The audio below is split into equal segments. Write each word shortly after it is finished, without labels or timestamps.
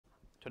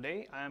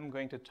Today I am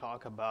going to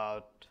talk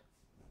about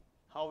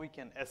how we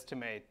can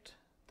estimate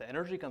the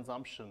energy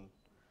consumption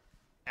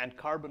and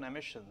carbon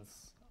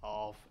emissions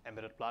of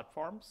embedded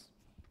platforms.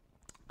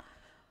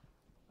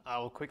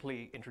 I'll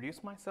quickly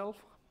introduce myself.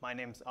 My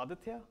name is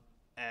Aditya,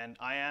 and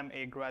I am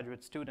a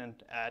graduate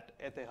student at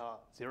ETH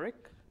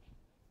Zurich.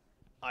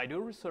 I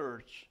do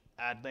research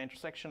at the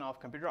intersection of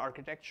computer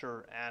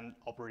architecture and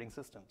operating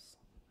systems.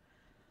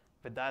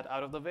 With that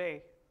out of the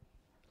way,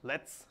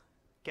 let's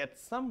get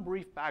some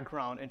brief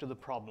background into the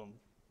problem,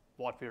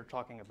 what we're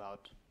talking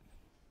about.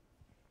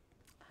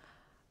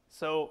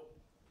 So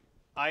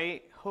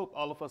I hope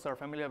all of us are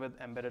familiar with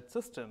embedded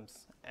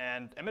systems,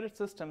 and embedded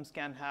systems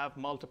can have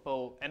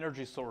multiple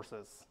energy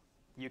sources.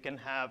 You can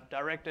have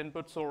direct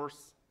input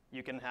source,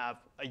 you can have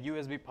a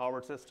USB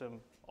powered system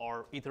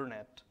or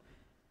Ethernet,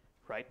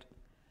 right?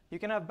 You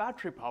can have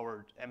battery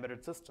powered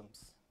embedded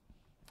systems.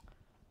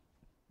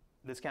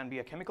 This can be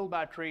a chemical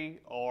battery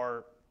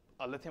or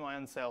a lithium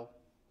ion cell,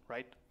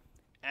 right?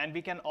 And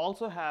we can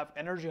also have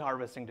energy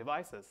harvesting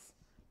devices.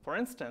 For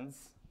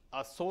instance,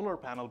 a solar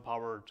panel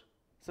powered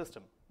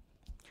system.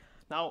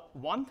 Now,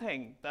 one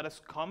thing that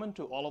is common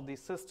to all of these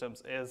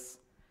systems is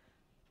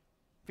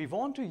we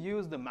want to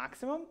use the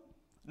maximum,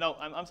 no,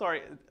 I'm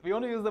sorry, we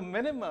want to use the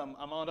minimum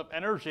amount of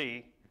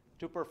energy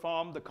to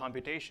perform the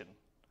computation,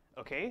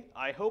 okay?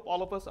 I hope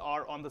all of us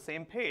are on the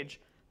same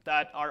page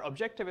that our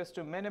objective is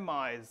to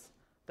minimize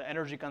the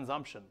energy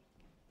consumption.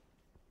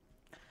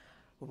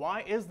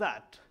 Why is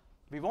that?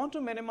 We want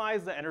to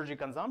minimize the energy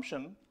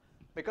consumption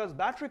because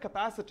battery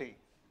capacity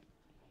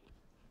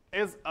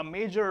is a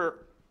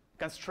major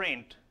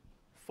constraint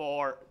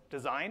for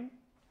design,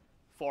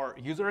 for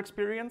user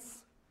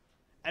experience,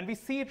 and we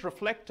see it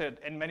reflected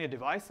in many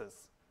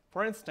devices.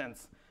 For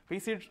instance, we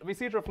see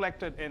it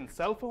reflected in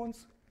cell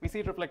phones, we see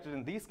it reflected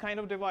in these kind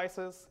of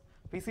devices,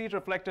 we see it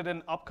reflected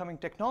in upcoming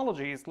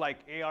technologies like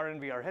AR and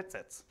VR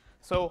headsets.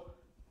 So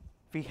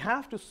we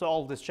have to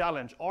solve this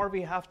challenge, or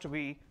we have to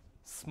be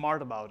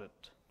smart about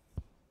it.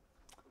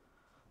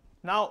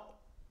 Now,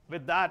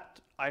 with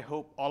that, I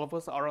hope all of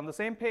us are on the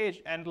same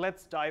page, and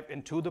let's dive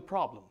into the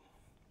problem.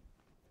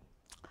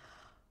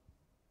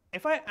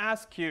 If I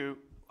ask you,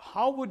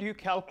 how would you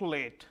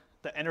calculate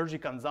the energy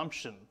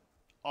consumption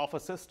of a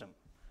system?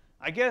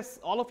 I guess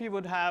all of you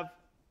would have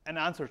an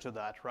answer to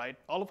that, right?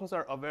 All of us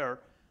are aware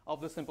of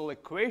the simple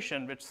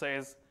equation which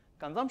says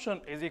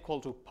consumption is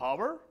equal to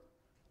power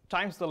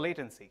times the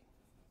latency.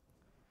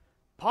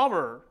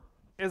 Power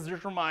is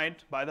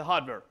determined by the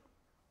hardware,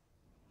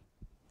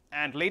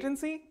 and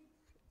latency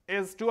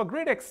is to a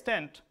great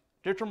extent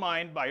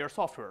determined by your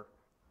software.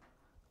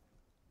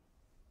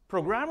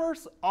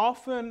 Programmers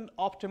often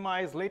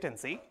optimize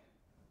latency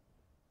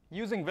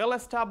using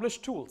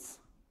well-established tools.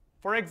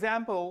 For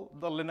example,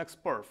 the Linux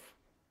perf,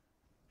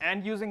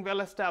 and using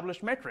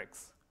well-established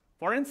metrics.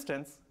 For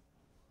instance,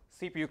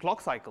 CPU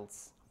clock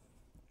cycles.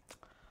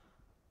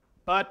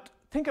 But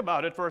think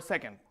about it for a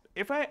second.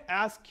 If I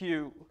ask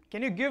you,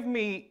 can you give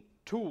me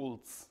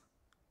tools?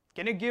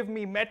 Can you give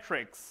me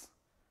metrics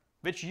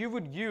which you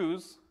would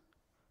use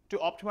to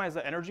optimize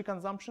the energy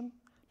consumption?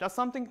 Does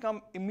something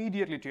come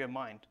immediately to your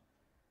mind?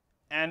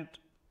 And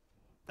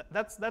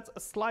that's a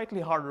slightly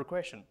harder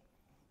question.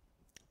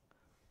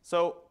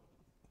 So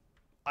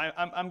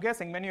I'm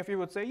guessing many of you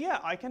would say, yeah,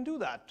 I can do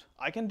that.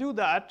 I can do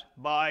that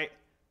by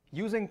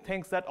using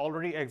things that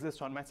already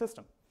exist on my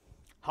system.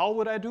 How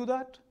would I do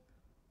that?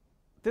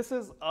 This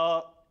is,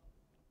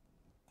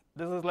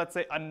 let's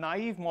say, a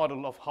naive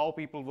model of how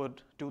people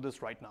would do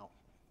this right now.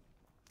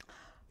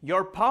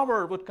 Your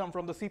power would come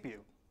from the CPU.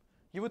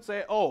 You would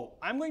say, oh,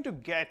 I'm going to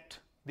get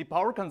the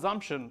power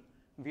consumption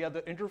via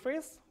the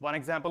interface. One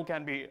example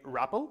can be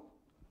RAPL.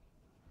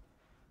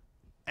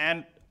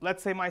 And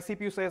let's say my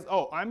CPU says,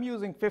 oh, I'm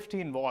using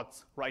 15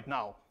 watts right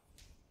now.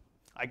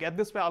 I get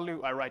this value,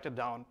 I write it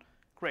down,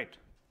 great.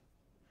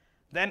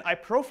 Then I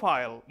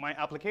profile my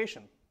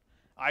application.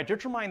 I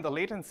determine the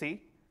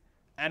latency,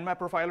 and my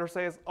profiler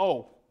says,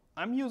 oh,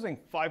 I'm using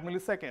 5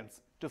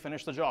 milliseconds to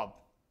finish the job.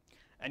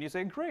 And you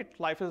say, great,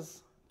 life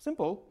is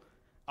simple.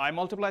 I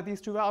multiply these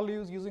two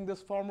values using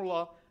this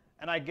formula,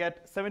 and I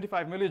get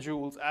 75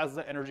 millijoules as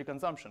the energy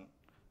consumption.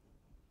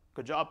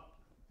 Good job.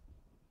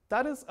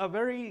 That is a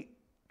very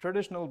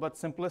traditional but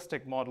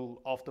simplistic model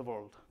of the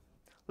world.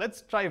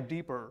 Let's dive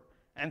deeper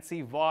and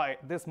see why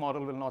this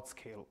model will not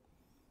scale.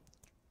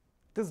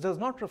 This does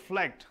not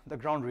reflect the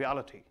ground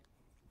reality.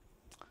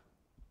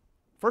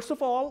 First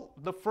of all,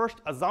 the first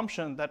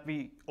assumption that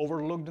we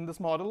overlooked in this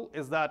model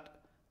is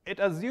that it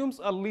assumes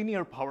a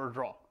linear power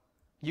draw.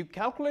 You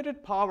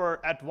calculated power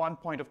at one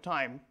point of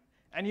time,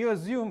 and you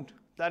assumed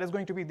that is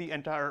going to be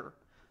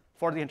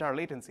for the entire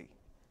latency.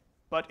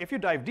 But if you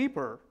dive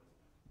deeper,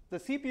 the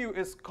CPU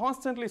is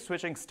constantly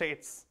switching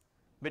states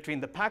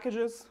between the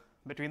packages,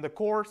 between the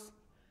cores,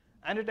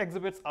 and it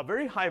exhibits a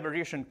very high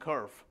variation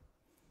curve.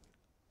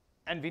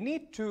 And we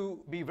need to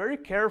be very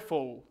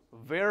careful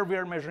where we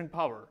are measuring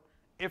power.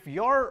 If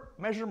your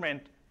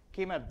measurement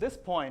came at this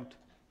point,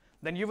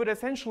 then you would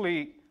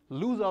essentially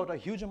lose out a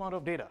huge amount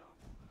of data.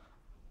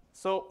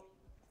 So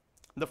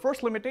The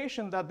first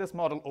limitation that this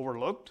model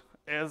overlooked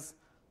is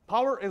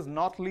power is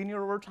not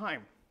linear over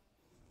time.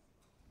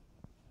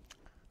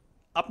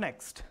 Up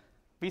next,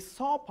 we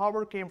saw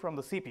power came from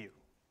the CPU.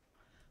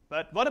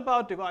 But what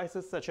about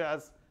devices such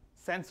as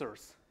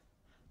sensors,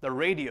 the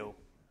radio,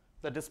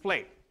 the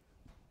display?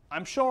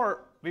 I'm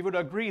sure we would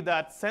agree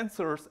that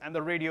sensors and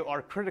the radio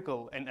are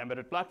critical in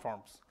embedded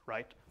platforms,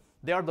 right?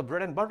 They are the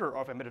bread and butter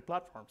of embedded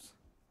platforms.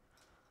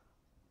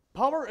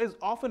 Power is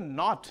often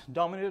not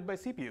dominated by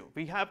CPU.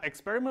 We have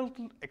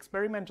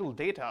experimental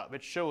data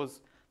which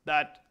shows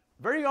that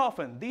very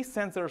often these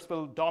sensors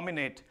will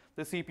dominate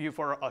the CPU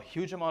for a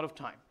huge amount of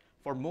time,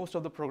 for most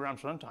of the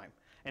program's runtime.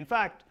 In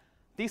fact,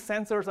 these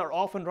sensors are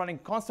often running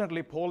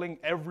constantly polling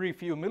every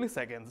few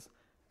milliseconds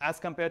as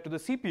compared to the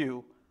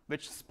CPU,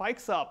 which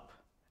spikes up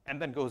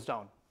and then goes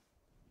down.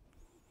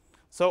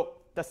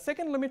 So the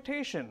second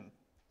limitation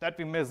that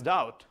we missed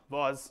out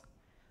was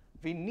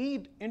we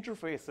need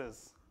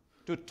interfaces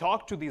to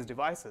talk to these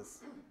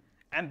devices,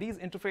 and these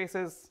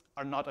interfaces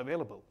are not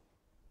available.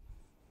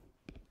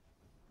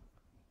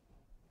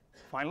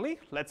 Finally,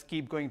 let's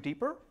keep going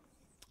deeper.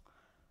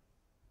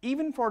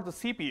 Even for the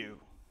CPU,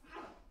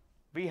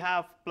 we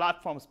have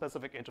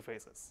platform-specific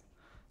interfaces.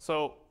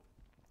 So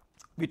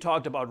we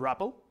talked about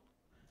RAPL.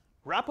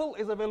 RAPL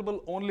is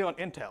available only on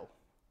Intel.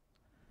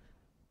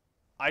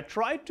 I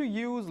tried to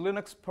use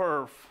Linux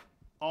perf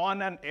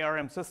on an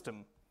ARM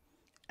system,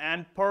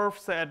 and perf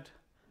said,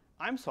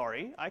 I'm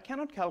sorry, I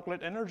cannot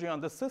calculate energy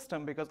on this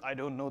system because I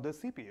don't know this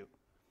CPU.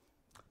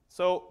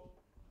 So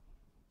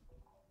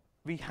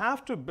we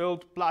have to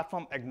build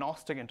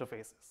platform-agnostic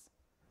interfaces.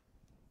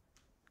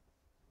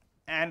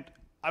 And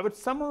I would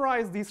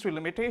summarize these three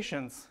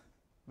limitations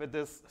with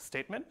this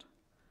statement.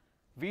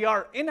 We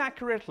are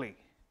inaccurately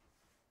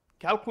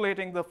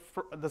calculating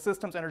the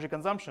system's energy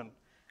consumption,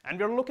 and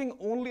we're looking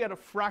only at a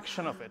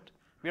fraction of it.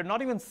 We are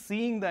not even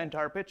seeing the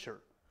entire picture.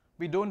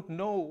 We don't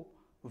know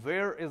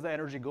where is the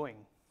energy going.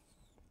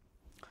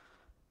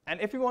 And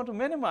if we want to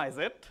minimize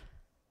it,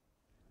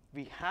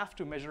 we have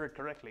to measure it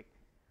correctly.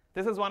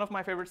 This is one of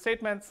my favorite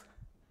statements.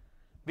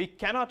 We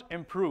cannot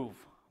improve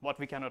what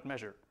we cannot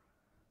measure.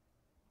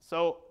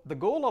 So the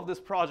goal of this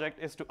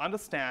project is to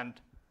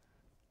understand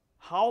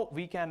how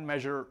we can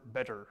measure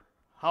better,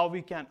 how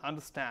we can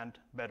understand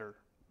better.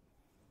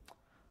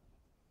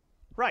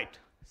 Right,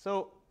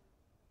 so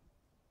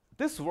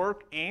this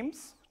work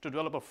aims to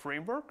develop a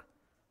framework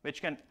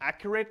which can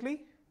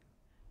accurately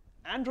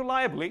and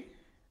reliably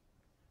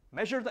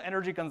measure the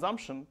energy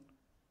consumption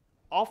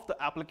of the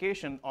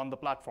application on the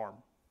platform.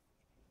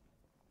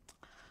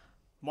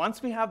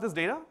 Once we have this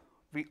data,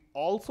 we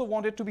also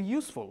want it to be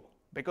useful,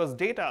 because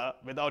data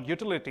without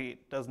utility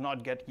does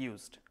not get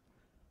used.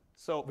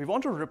 So we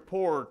want to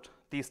report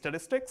these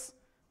statistics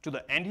to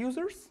the end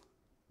users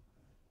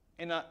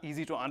in an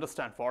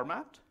easy-to-understand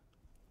format.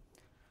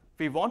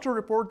 We want to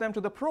report them to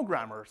the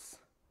programmers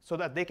so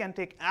that they can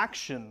take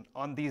action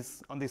on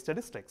these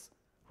statistics,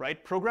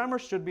 right?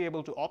 Programmers should be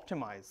able to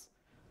optimize.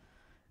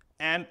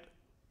 And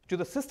to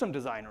the system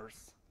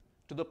designers,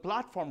 to the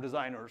platform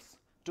designers,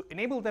 to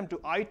enable them to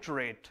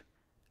iterate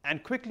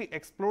and quickly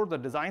explore the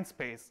design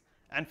space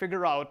and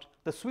figure out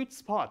the sweet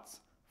spots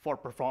for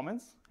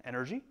performance,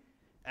 energy,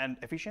 and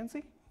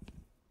efficiency.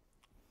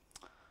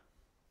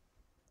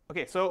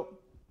 OK, so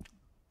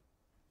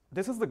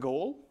this is the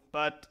goal,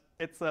 but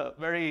it's a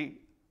very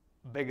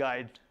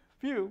big-eyed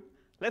view.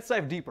 Let's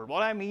dive deeper.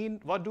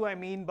 What do I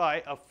mean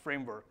by a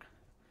framework?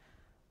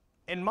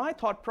 In my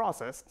thought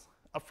process,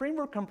 a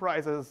framework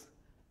comprises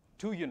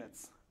two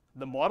units,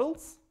 the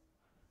models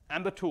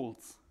and the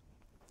tools.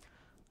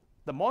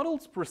 The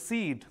models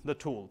precede the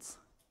tools.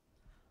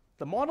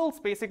 The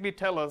models basically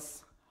tell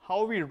us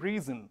how we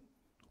reason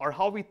or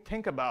how we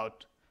think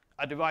about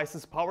a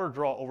device's power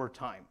draw over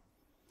time.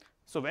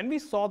 So when we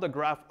saw the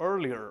graph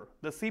earlier,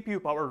 the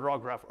CPU power draw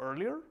graph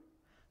earlier,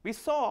 we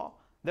saw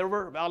there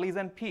were valleys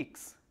and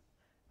peaks.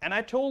 And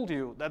I told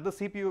you that the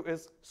CPU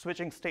is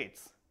switching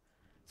states.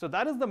 So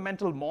that is the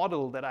mental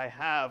model that I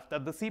have,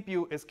 that the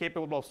CPU is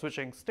capable of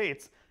switching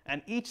states,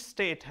 and each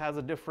state has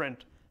a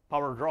different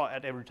power draw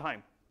at every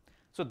time.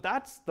 So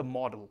that's the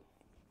model.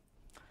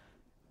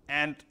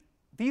 And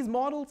these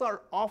models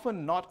are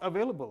often not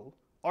available,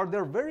 or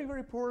they're very,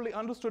 very poorly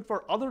understood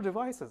for other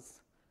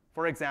devices.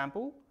 For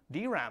example,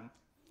 DRAM.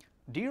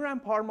 DRAM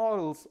power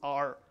models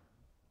are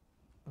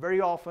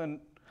very often,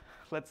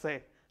 let's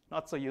say,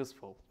 not so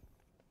useful.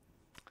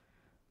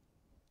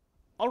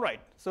 All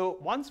right, so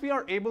once we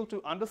are able to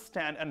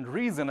understand and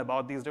reason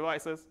about these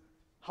devices,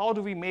 how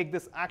do we make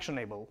this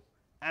actionable?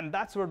 And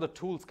that's where the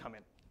tools come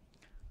in.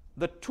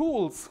 The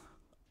tools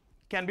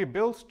can be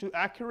built to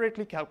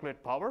accurately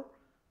calculate power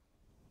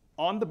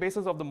on the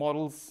basis of the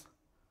model's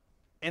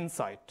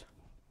insight.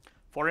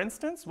 For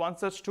instance, one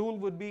such tool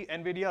would be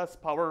NVIDIA's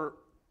power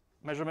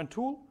measurement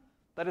tool.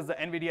 That is the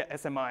NVIDIA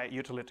SMI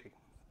utility.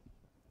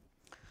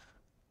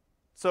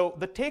 So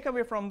the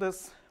takeaway from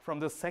this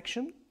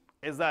section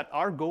is that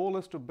our goal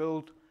is to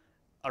build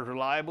a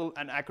reliable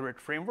and accurate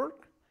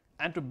framework.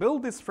 And to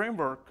build this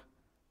framework,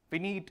 we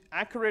need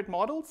accurate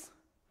models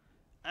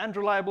and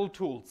reliable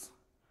tools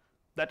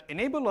that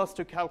enable us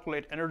to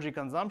calculate energy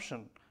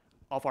consumption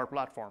of our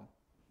platform.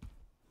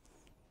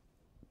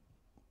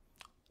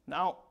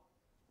 Now,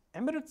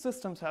 embedded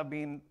systems have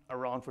been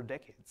around for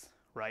decades,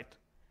 right?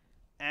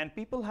 And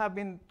people have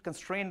been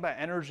constrained by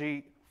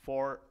energy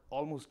for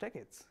almost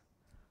decades.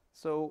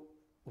 So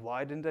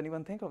why didn't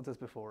anyone think of this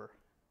before?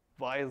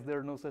 Why is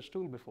there no such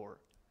tool before?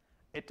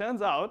 It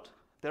turns out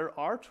there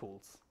are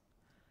tools.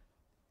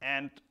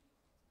 And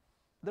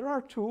there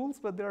are tools,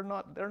 but they're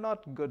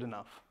not good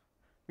enough.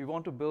 We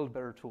want to build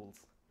better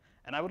tools.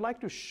 And I would like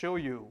to show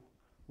you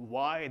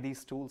why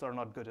these tools are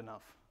not good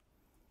enough.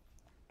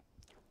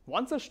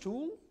 One such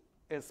tool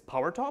is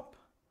PowerTop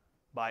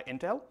by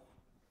Intel.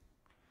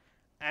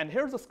 And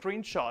here's a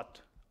screenshot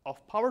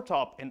of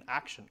PowerTop in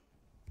action.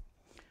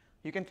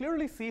 You can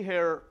clearly see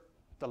here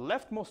the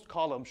leftmost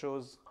column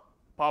shows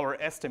power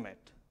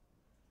estimate.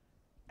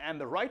 And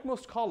the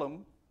rightmost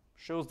column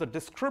shows the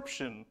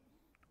description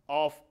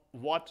of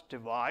what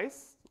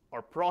device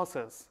or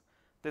process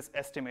this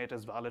estimate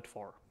is valid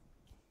for.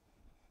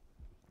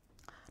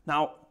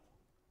 Now,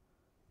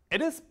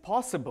 it is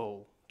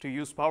possible to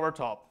use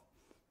PowerTop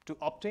to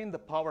obtain the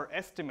power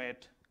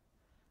estimate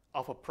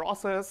of a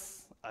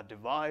process, a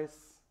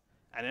device,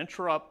 an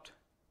interrupt,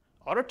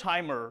 or a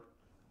timer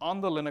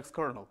on the Linux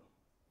kernel.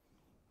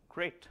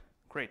 Great,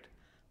 great.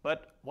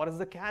 But what is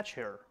the catch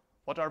here?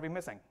 What are we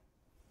missing?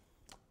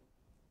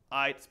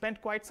 I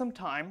spent quite some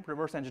time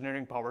reverse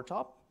engineering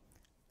PowerTop,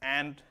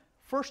 and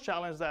first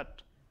challenge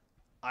that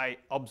I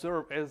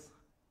observe is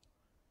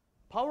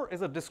power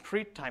is a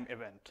discrete time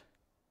event.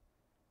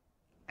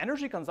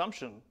 Energy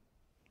consumption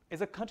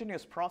is a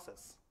continuous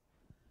process.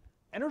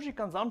 Energy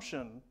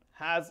consumption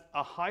has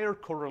a higher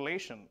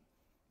correlation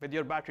with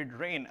your battery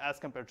drain as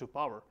compared to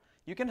power.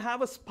 You can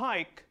have a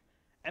spike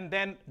and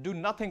then do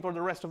nothing for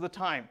the rest of the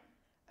time,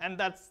 and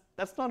that's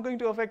not going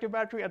to affect your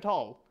battery at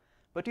all.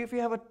 But if you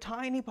have a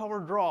tiny power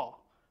draw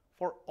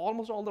for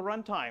almost all the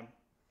runtime,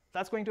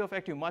 that's going to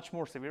affect you much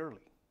more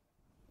severely.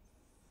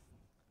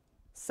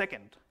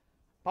 Second,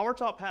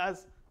 PowerTop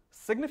has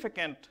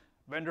significant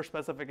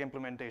vendor-specific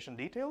implementation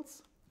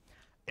details.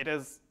 It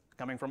is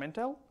coming from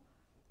Intel,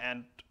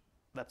 and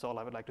that's all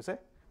I would like to say.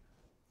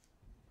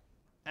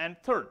 And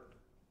third,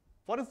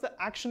 what is the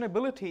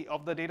actionability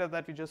of the data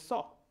that we just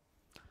saw?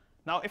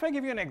 Now, if I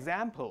give you an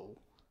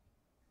example,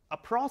 a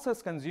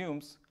process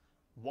consumes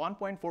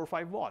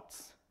 1.45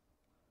 watts.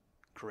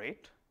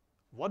 Great.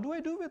 What do I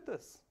do with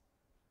this?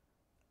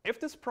 If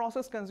this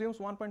process consumes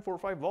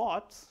 1.45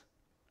 watts,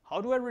 how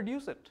do I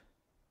reduce it?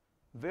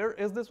 Where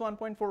is this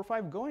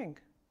 1.45 going?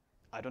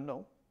 I don't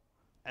know.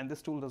 And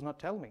this tool does not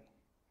tell me.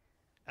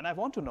 And I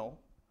want to know,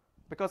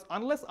 because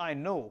unless I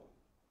know,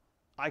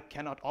 I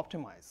cannot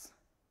optimize.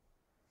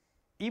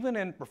 Even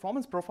in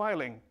performance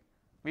profiling,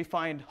 we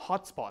find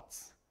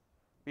hotspots.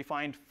 We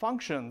find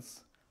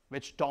functions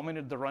which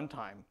dominate the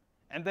runtime,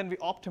 and then we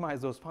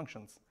optimize those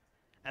functions.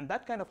 And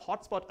that kind of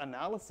hotspot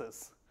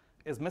analysis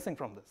is missing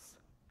from this.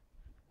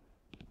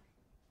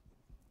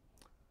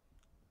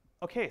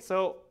 OK,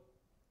 so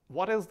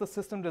what is the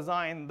system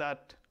design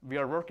that we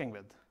are working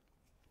with?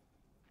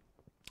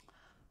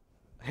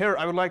 Here,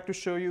 I would like to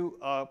show you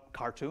a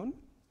cartoon.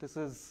 This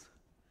is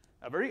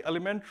a very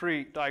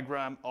elementary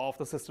diagram of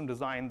the system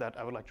design that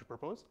I would like to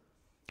propose.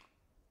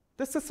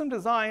 This system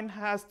design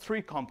has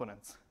three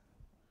components.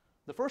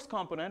 The first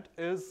component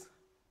is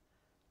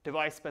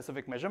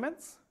device-specific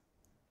measurements.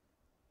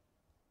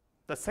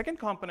 The second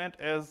component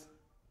is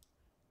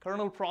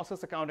kernel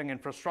process accounting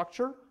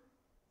infrastructure.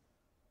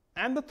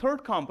 And the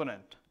third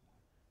component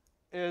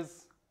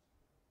is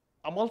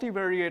a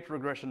multivariate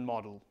regression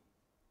model.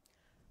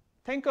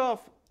 Think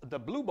of the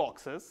blue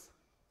boxes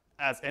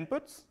as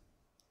inputs,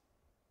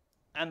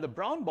 and the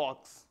brown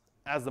box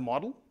as the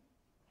model,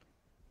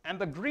 and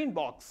the green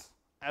box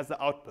as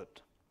the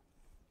output.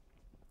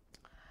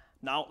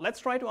 Now, let's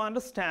try to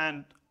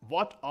understand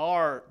what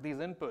are these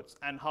inputs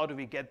and how do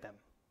we get them.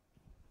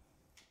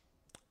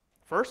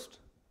 First,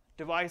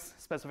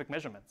 device-specific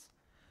measurements.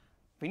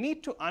 We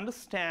need to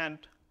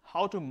understand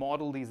how to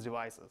model these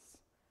devices.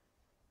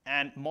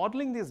 And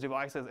modeling these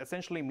devices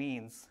essentially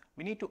means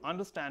we need to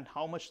understand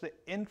how much they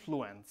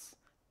influence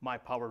my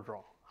power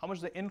draw, how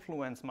much they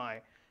influence my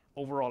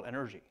overall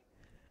energy.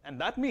 And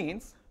that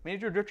means we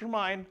need to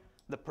determine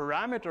the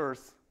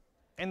parameters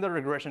in the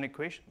regression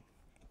equation.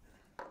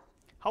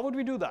 How would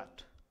we do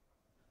that?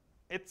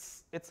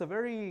 It's a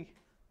very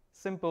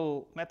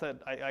simple method.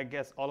 I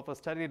guess all of us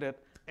studied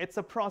it. It's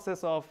a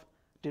process of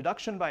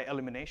deduction by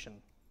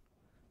elimination.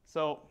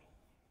 So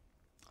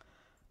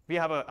we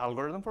have an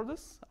algorithm for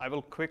this. I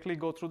will quickly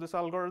go through this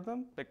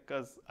algorithm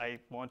because I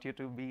want you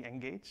to be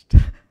engaged.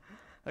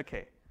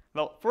 OK.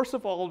 Well, first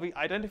of all, we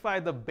identify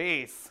the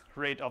base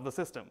rate of the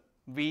system.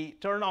 We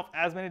turn off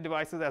as many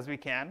devices as we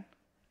can,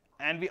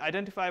 and we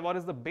identify what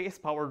is the base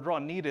power draw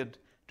needed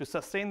to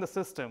sustain the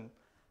system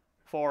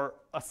for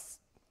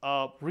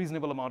a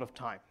reasonable amount of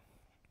time.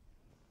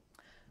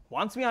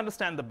 Once we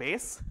understand the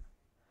base,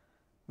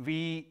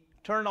 we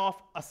turn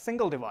off a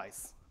single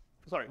device.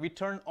 Sorry, we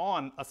turn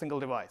on a single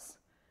device.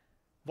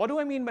 What do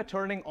I mean by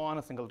turning on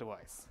a single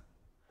device?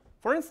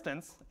 For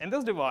instance, in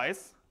this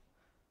device,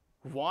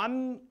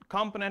 one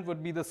component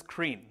would be the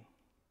screen.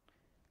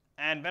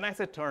 And when I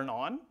say turn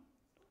on,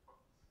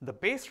 the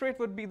base rate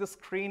would be the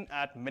screen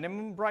at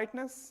minimum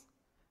brightness,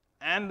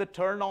 and the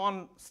turn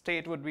on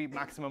state would be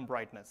maximum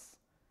brightness.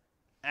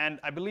 And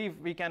I believe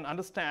we can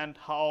understand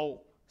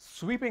how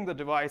sweeping the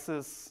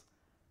device's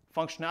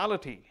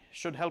functionality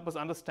should help us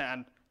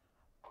understand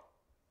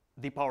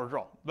the power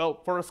draw.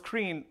 Well, for a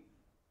screen,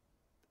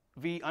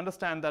 we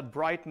understand that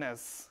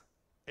brightness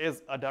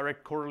is a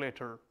direct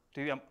correlator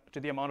to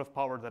the amount of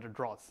power that it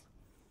draws.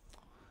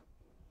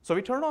 So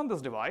we turn on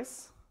this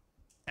device,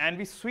 and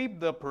we sweep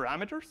the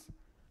parameters.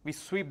 We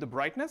sweep the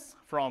brightness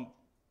from,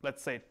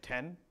 let's say,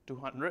 10 to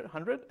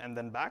 100, and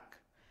then back.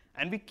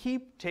 And we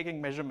keep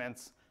taking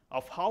measurements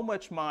of how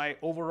much my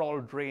overall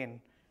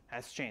drain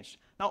has changed.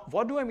 Now,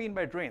 what do I mean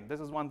by drain? This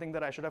is one thing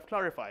that I should have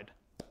clarified.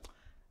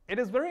 It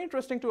is very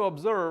interesting to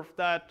observe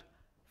that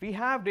we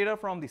have data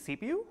from the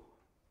CPU,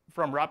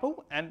 from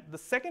RAPL, and the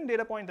second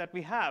data point that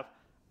we have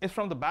is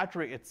from the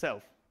battery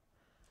itself.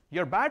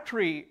 Your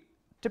battery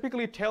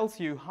typically tells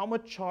you how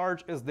much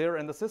charge is there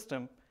in the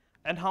system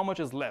and how much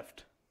is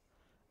left.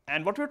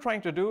 And what we're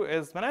trying to do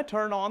is, when I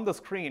turn on the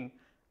screen,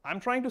 I'm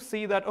trying to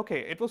see that, okay,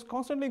 it was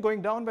constantly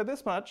going down by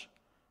this much,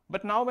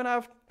 but now when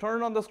I've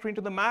turned on the screen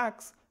to the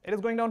max, it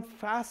is going down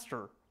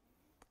faster.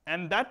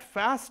 And that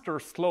faster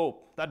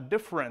slope, that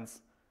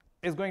difference,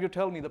 is going to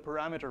tell me the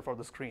parameter for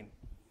the screen.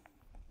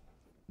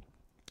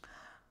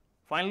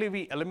 Finally,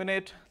 we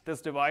eliminate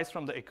this device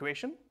from the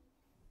equation,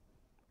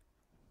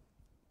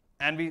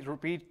 and we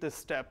repeat this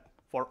step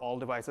for all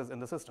devices in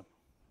the system,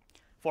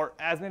 for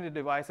as many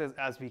devices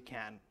as we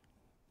can.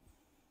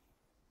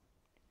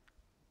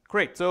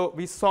 Great, so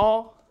we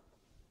saw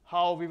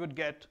how we would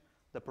get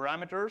the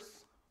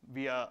parameters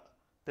via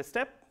this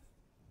step.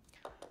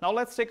 Now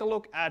let's take a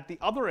look at the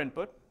other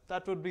input.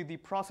 That would be the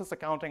process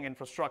accounting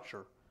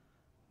infrastructure.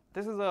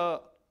 This is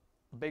a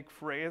big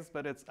phrase,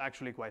 but it's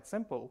actually quite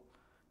simple.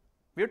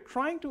 We're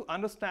trying to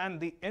understand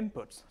the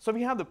inputs. So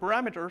we have the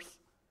parameters,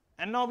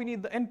 and now we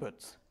need the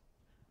inputs.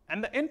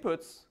 And the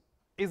inputs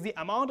is the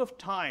amount of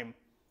time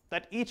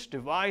that each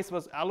device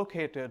was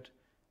allocated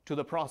to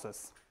the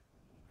process.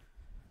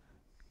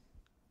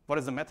 What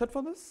is the method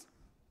for this?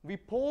 We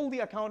poll the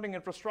accounting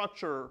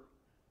infrastructure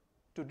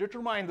to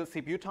determine the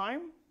CPU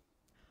time,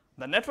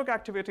 the network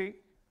activity,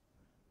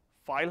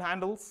 file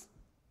handles,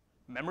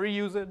 memory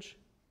usage,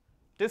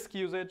 disk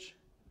usage,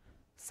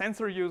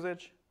 sensor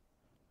usage,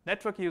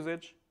 network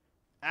usage,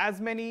 as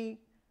many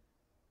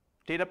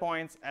data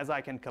points as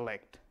I can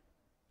collect.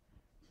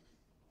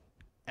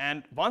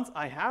 And once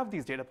I have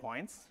these data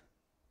points,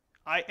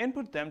 I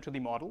input them to the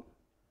model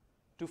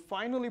to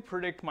finally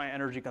predict my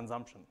energy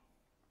consumption.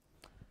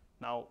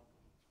 Now,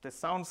 this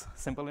sounds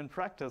simple in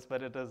practice,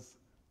 but it is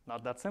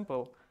not that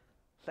simple.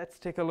 Let's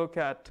take a look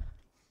at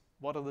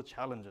what are the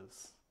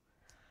challenges.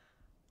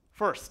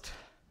 First,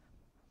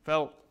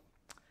 well,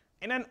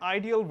 in an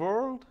ideal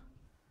world,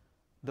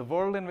 the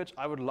world in which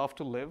I would love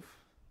to live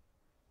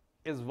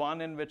is one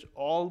in which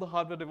all the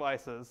hardware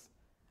devices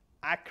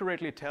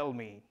accurately tell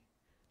me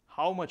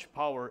how much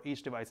power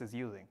each device is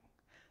using.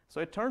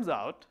 So it turns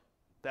out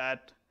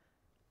that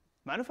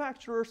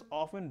manufacturers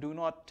often do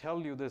not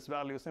tell you this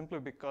value simply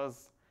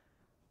because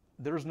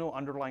there is no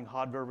underlying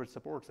hardware which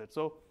supports it.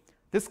 So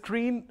this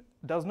screen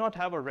does not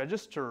have a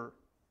register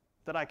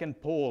that I can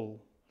poll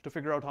to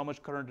figure out how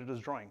much current it is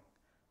drawing.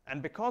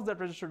 And because that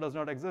register does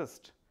not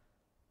exist,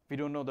 we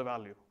don't know the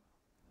value.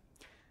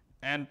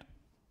 And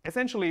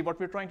essentially, what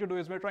we're trying to do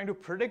is we're trying to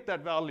predict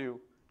that value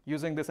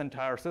using this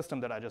entire system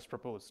that I just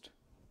proposed.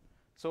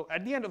 So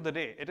at the end of the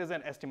day, it is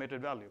an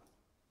estimated value.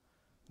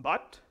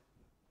 But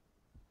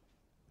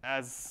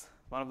as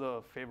one of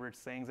the favorite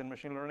sayings in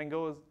machine learning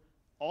goes,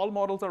 all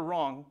models are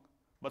wrong,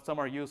 but some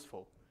are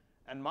useful.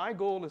 And my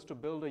goal is to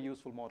build a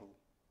useful model.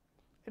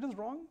 It is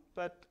wrong,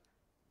 but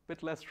a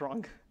bit less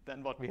wrong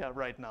than what we have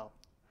right now.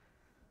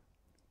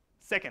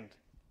 Second,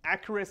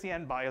 accuracy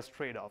and bias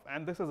trade-off.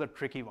 And this is a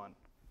tricky one.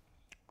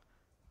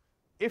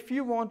 If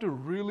you want to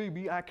really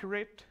be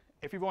accurate,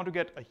 if you want to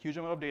get a huge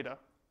amount of data,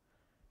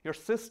 your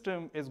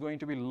system is going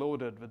to be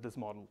loaded with this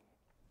model.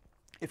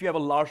 If you have a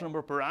large number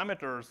of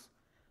parameters,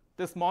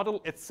 this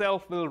model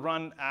itself will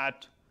run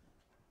at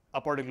a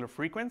particular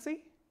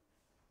frequency.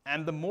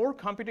 And the more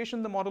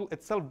computation the model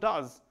itself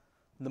does,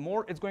 the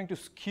more it's going to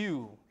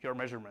skew your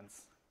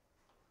measurements,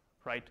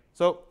 right?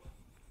 So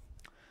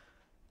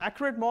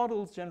accurate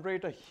models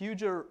generate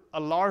a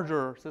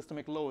larger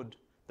systemic load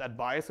that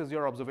biases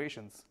your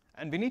observations.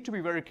 And we need to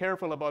be very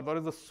careful about what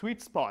is the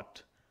sweet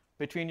spot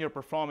between your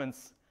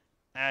performance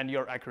and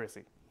your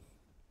accuracy.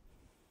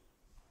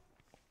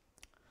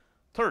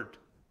 Third,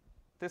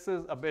 this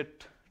is a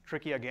bit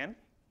tricky again.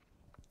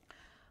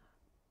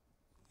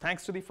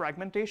 Thanks to the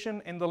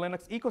fragmentation in the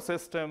Linux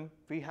ecosystem,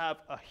 we have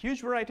a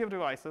huge variety of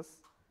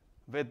devices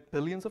with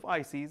billions of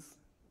ICs.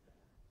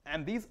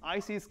 And these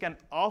ICs can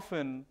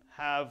often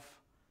have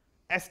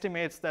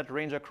estimates that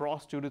range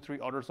across 2 to 3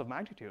 orders of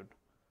magnitude.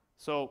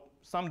 So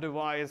some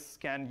device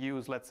can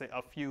use, let's say,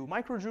 a few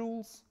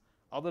microjoules.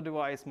 Other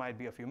device might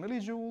be a few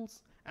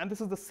millijoules. And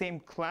this is the same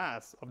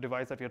class of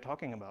device that we are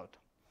talking about.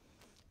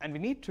 And we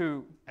need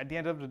to, at the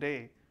end of the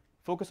day,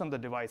 focus on the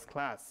device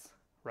class,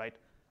 right?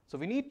 So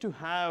we need to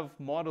have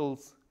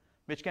models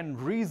which can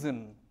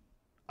reason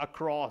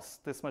across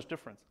this much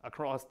difference,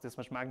 across this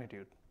much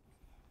magnitude.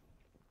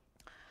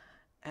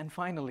 And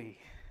finally,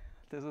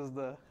 this is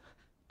the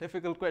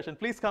difficult question.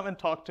 Please come and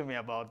talk to me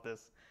about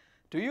this.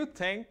 Do you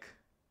think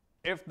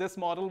if this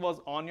model was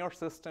on your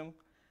system,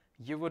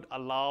 you would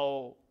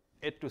allow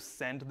it to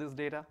send this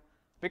data?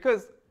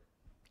 Because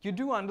you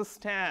do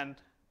understand,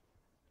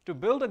 to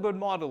build a good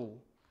model,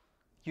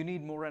 you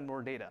need more and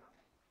more data.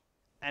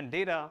 And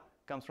data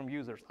comes from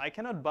users. I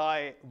cannot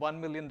buy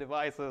 1 million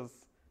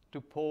devices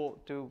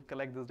to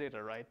collect this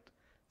data, right?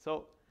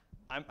 So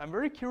I'm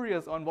very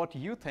curious on what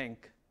you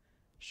think.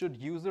 Should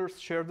users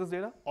share this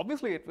data?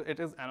 Obviously, it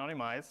is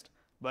anonymized,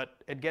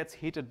 but it gets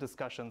heated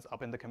discussions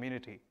up in the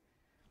community.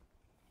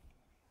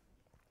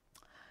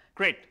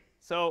 Great.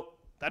 So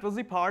that was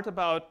the part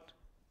about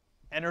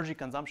energy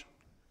consumption.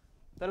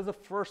 That is the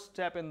first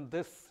step in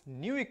this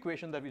new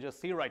equation that we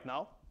just see right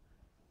now.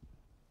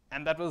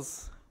 And that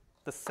was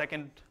the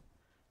second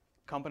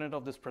component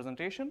of this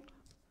presentation,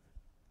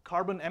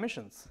 carbon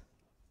emissions.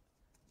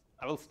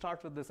 I will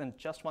start with this in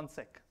just one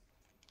sec.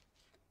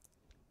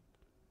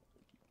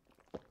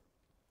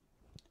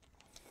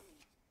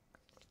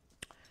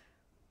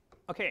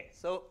 OK,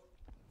 so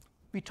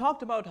we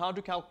talked about how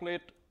to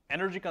calculate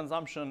energy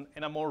consumption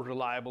in a more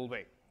reliable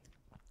way.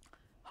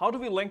 How do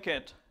we link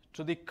it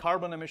to the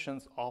carbon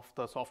emissions of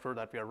the software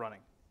that we are running?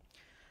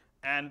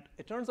 And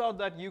it turns out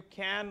that you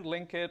can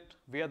link it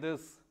via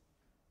this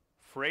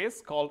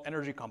phrase called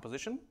energy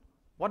composition.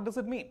 What does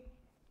it mean?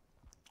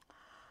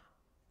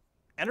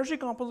 Energy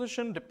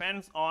composition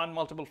depends on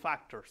multiple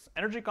factors.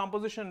 Energy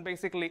composition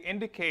basically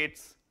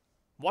indicates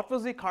what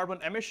was the carbon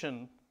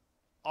emission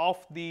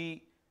of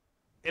the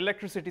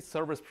electricity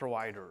service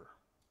provider.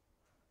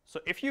 So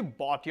if you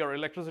bought your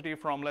electricity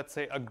from, let's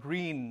say, a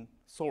green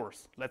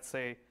source, let's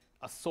say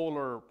a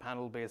solar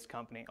panel-based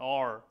company,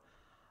 or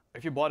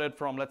if you bought it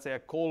from, let's say, a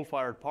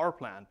coal-fired power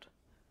plant,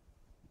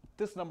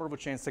 this number would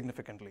change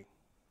significantly.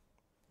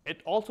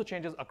 It also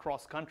changes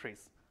across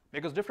countries,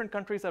 because different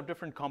countries have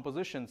different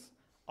compositions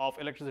of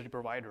electricity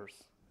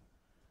providers.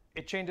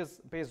 It changes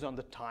based on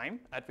the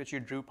time at which you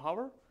drew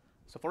power.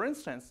 So for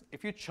instance,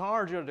 if you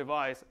charge your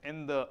device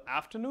in the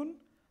afternoon,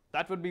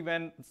 that would be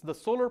when the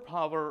solar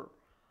power,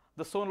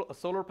 the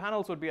solar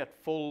panels would be at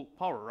full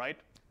power, right?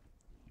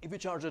 If you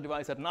charge the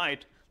device at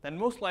night, then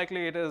most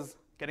likely it is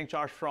getting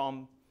charged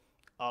from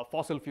a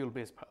fossil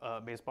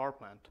fuel-based power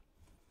plant.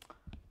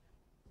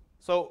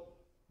 So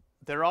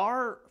there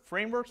are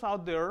frameworks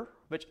out there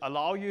which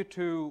allow you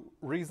to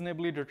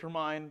reasonably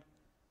determine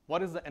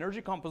what is the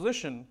energy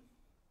composition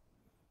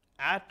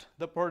at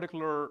the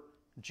particular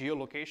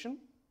geolocation,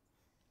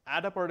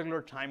 at a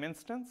particular time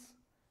instance,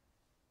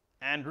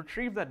 and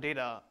retrieve that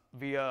data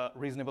via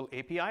reasonable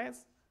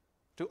APIs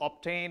to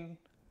obtain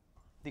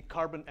the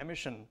carbon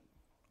emission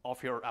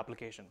of your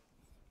application.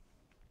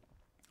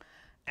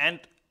 And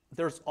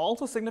there's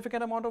also a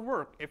significant amount of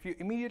work. If you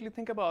immediately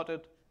think about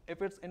it,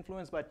 if it's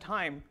influenced by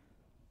time,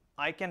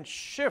 I can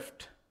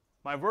shift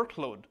my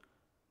workload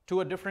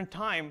to a different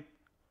time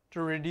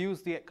to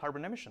reduce the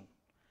carbon emission.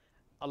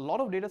 A lot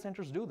of data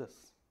centers do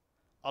this.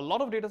 A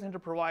lot of data center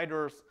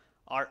providers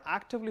are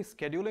actively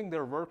scheduling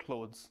their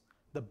workloads,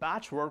 the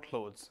batch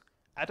workloads,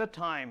 at a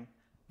time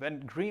when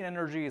green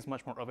energy is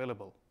much more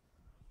available.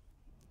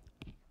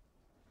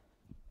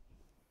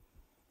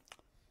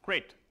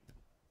 Great.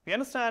 We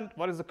understand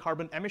what is the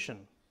carbon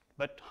emission,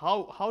 but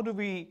how do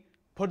we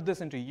put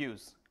this into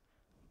use?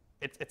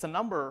 It's a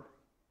number,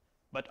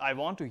 but I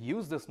want to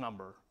use this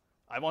number.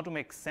 I want to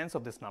make sense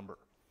of this number.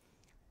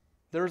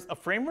 There's a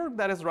framework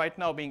that is right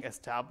now being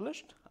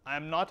established.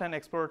 I'm not an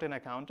expert in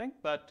accounting,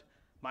 but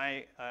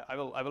I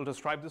will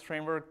describe this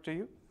framework to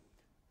you.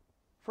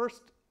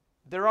 First,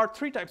 there are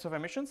 3 types of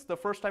emissions. The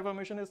first type of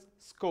emission is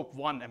scope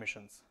 1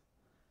 emissions.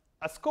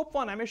 A scope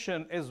 1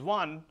 emission is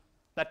one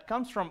that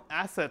comes from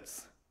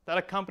assets that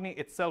a company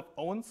itself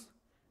owns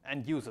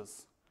and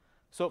uses.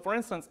 So for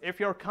instance, if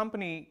your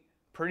company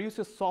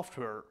produces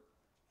software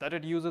that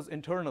it uses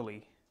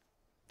internally,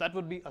 that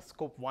would be a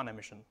scope 1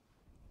 emission.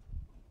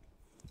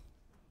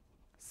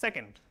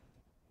 Second,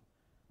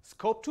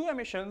 scope 2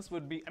 emissions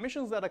would be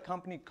emissions that a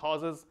company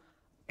causes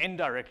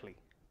indirectly,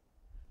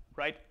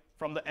 right,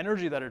 from the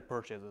energy that it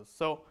purchases.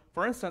 So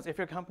for instance, if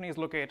your company is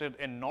located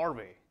in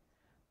Norway,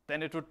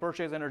 then it would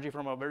purchase energy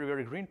from a very,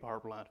 very green power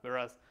plant.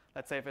 Whereas,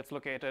 let's say if it's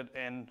located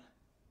in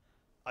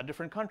a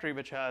different country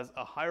which has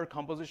a higher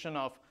composition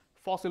of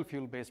fossil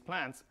fuel-based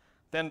plants,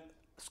 then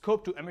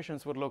scope 2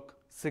 emissions would look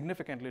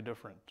significantly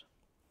different.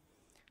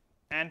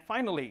 And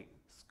finally,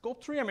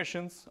 scope 3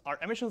 emissions are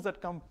emissions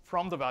that come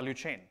from the value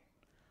chain.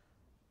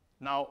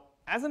 Now,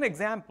 as an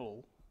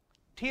example,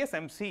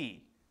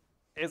 TSMC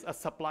is a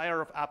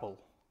supplier of Apple.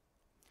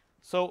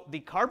 So the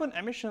carbon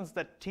emissions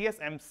that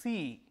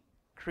TSMC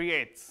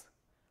creates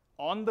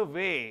on the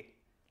way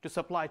to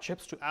supply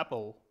chips to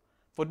Apple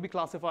would be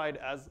classified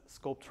as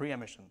scope 3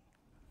 emission.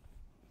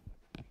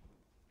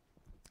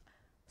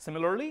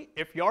 Similarly,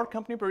 if your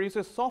company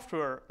produces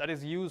software that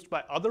is used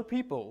by other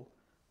people,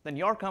 then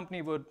your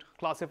company would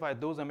classify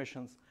those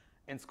emissions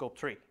in scope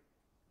 3.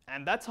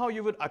 And that's how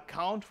you would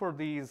account for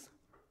these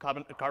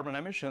carbon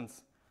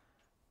emissions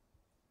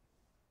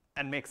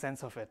and make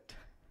sense of it.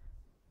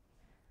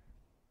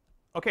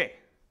 Okay,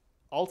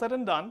 all said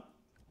and done,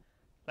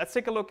 let's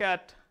take a look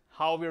at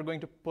how we're going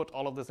to put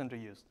all of this into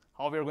use,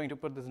 how we're going to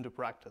put this into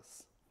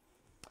practice.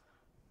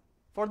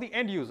 For the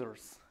end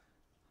users,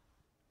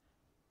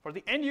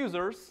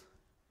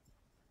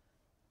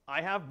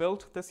 I have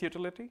built this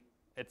utility.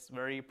 It's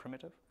very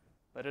primitive,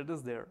 but it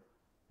is there,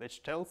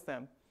 which tells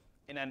them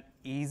in an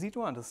easy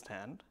to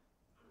understand,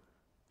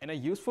 in a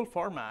useful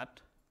format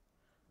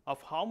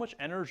of how much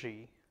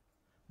energy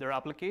their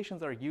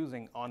applications are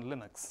using on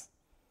Linux.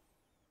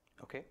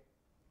 Okay?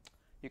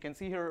 You can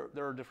see here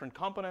there are different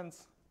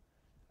components,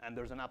 and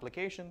there's an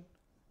application.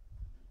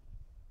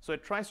 So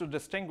it tries to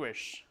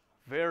distinguish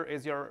where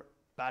is your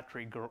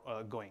battery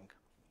going.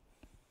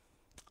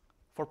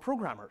 For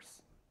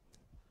programmers,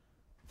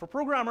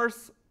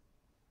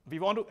 we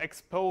want to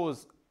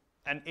expose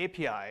an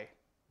API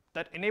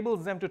that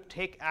enables them to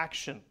take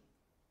action.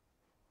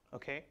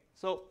 Okay?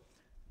 So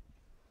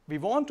we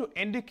want to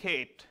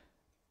indicate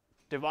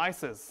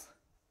devices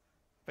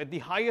with the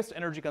highest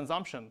energy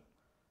consumption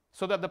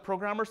so that the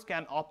programmers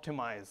can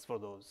optimize for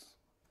those.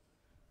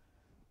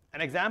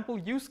 An example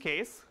use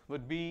case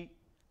would be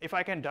if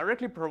I can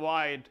directly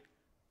provide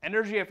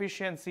energy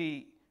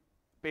efficiency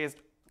based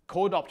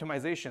code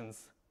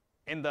optimizations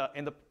in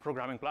the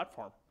programming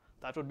platform.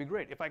 That would be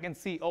great. If I can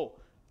see, oh,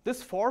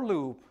 this for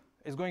loop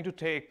is going to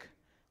take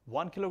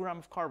 1 kilogram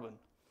of carbon.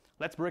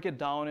 Let's break it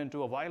down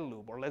into a while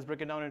loop, or let's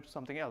break it down into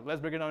something else. Let's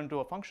break it down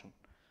into a function.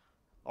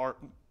 Or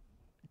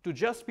to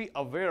just be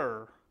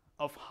aware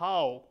of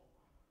how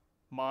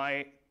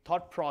my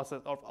thought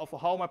process, of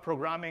how my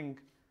programming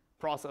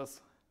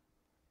process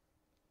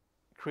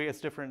creates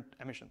different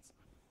emissions.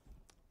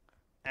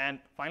 And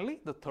finally,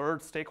 the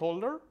third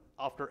stakeholder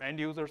after end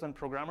users and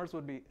programmers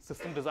would be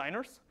system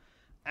designers.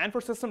 And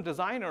for system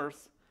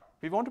designers,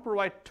 we want to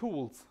provide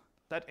tools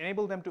that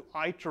enable them to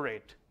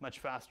iterate much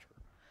faster.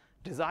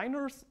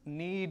 Designers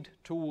need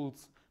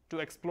tools to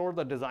explore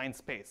the design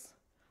space.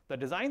 The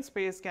design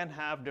space can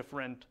have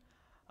different,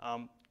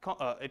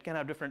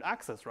 different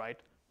axes, right?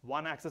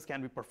 One axis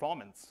can be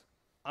performance.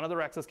 Another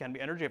axis can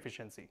be energy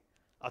efficiency.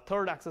 A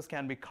third axis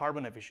can be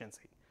carbon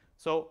efficiency.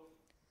 So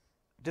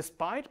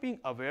despite being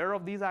aware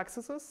of these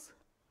axes,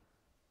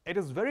 it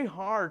is very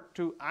hard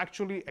to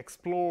actually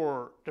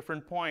explore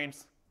different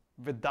points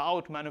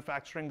without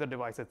manufacturing the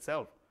device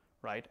itself,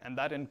 right? And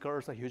that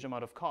incurs a huge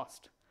amount of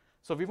cost.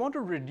 So we want to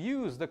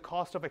reduce the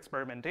cost of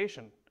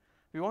experimentation.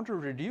 We want to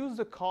reduce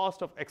the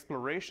cost of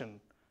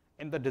exploration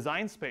in the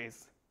design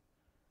space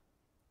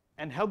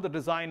and help the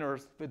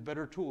designers with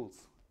better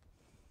tools.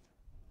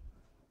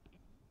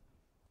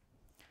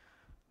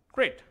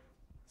 Great.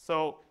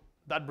 So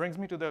that brings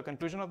me to the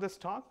conclusion of this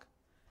talk.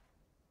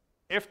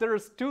 If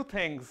there's two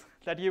things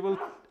that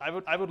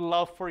I would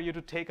love for you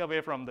to take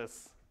away from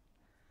this,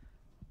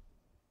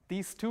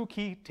 these two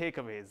key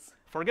takeaways.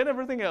 Forget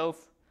everything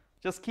else,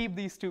 just keep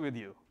these two with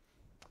you.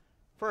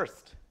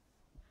 First,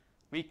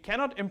 we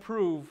cannot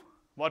improve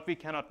what we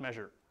cannot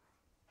measure,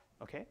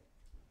 okay?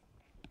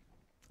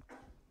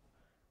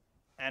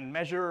 And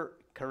measure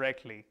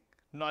correctly,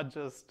 not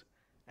just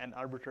an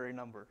arbitrary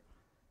number.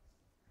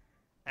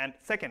 And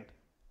second,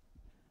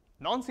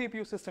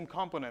 non-CPU system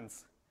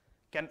components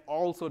can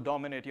also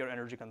dominate your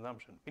energy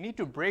consumption. We need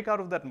to break out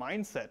of that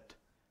mindset,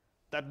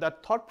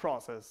 that thought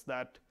process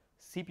that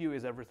CPU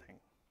is everything.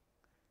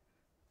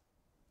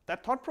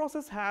 That thought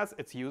process has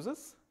its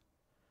uses,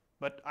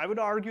 but I would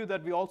argue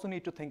that we also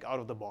need to think out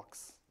of the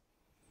box.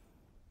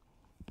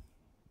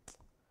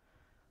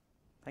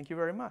 Thank you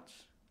very much.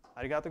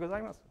 Arigato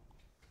gozaimasu.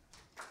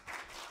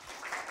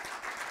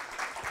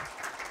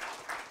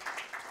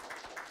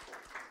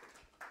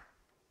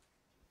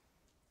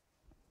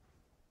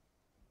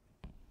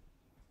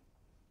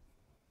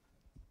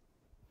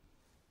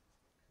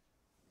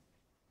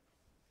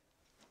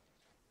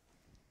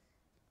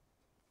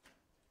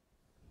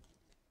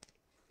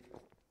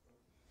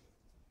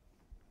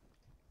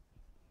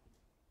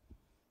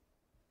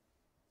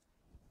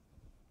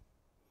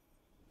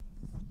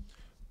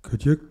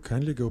 Could you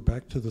kindly go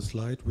back to the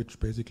slide which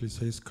basically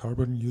says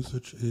carbon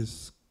usage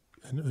is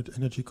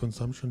energy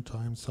consumption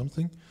times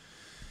something?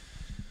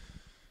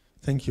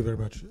 Thank you very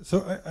much.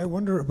 So I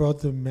wonder about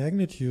the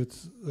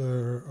magnitudes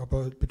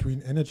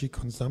between energy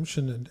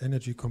consumption and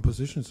energy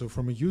composition. So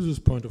from a user's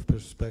point of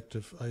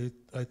perspective,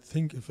 I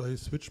think if I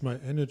switch my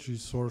energy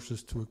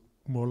sources to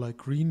more like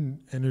green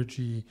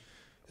energy,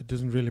 it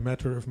doesn't really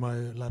matter if my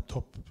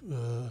laptop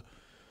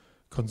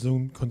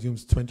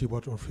consumes 20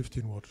 watt or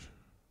 15 watt.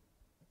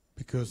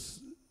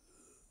 Because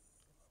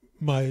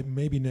my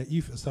maybe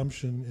naive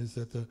assumption is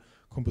that the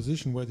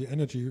composition where the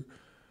energy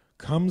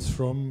comes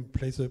from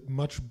plays a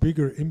much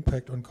bigger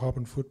impact on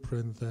carbon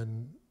footprint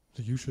than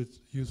the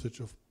usage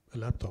of a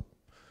laptop.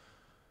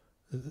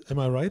 Am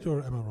I right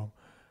or am I wrong?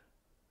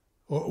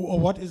 or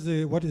what is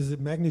the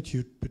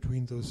magnitude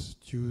between those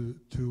two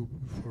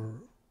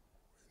for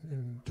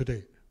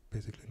today,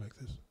 basically like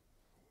this?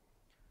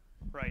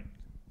 Right.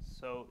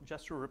 So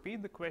just to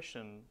repeat the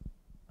question,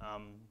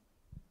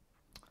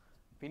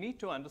 we need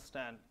to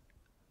understand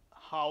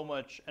how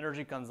much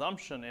energy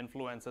consumption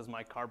influences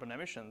my carbon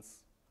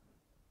emissions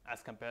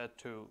as compared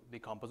to the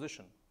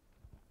composition.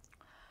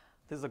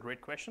 This is a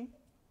great question.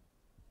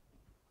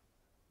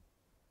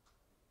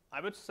 I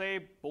would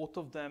say both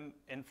of them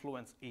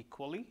influence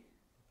equally,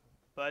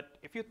 but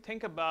if you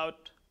think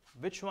about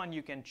which one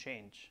you can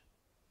change,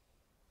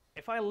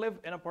 if I live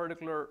in a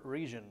particular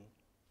region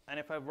and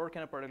if I work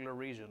in a particular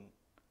region,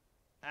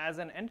 as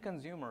an end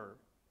consumer,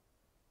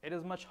 it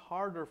is much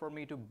harder for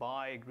me to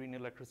buy green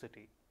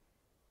electricity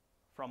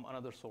from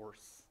another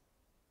source.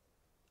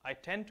 I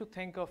tend to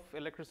think of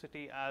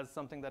electricity as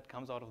something that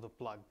comes out of the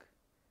plug,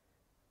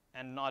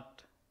 and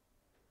not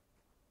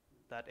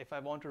that if I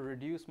want to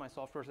reduce my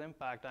software's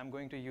impact, I'm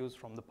going to use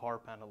from the power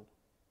panel.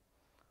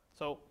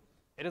 So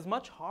it is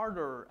much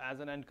harder as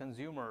an end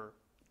consumer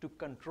to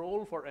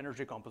control for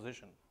energy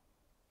composition.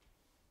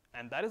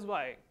 And that is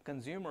why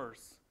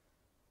consumers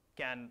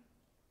can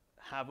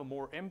have a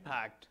more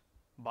impact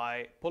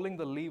by pulling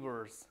the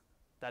levers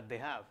that they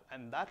have,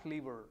 and that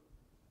lever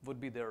would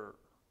be their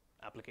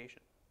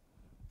application.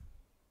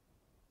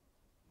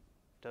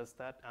 Does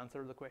that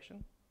answer the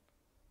question?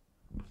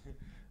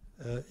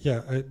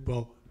 Yeah,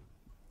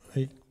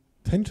 I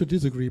tend to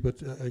disagree,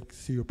 but I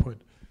see your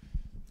point.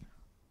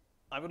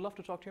 I would love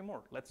to talk to you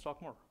more. Let's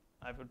talk more.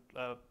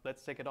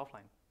 Let's take it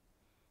offline.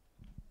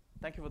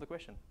 Thank you for the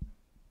question.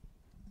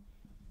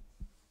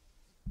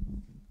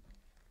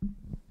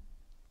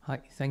 Hi,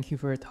 thank you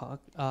for your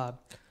talk.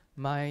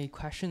 My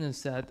question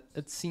is that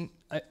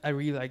I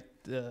really like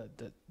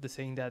the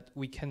saying that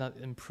we cannot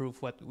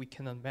improve what we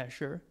cannot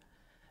measure.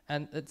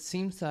 And it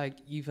seems like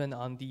even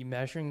on the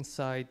measuring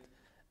side,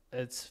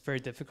 it's very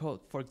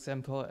difficult. For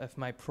example, if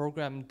my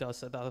program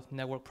does a lot of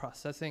network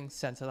processing,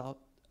 sends out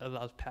a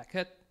lot of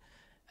packet,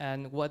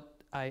 and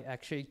what I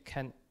actually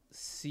can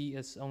see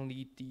is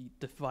only the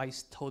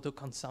device total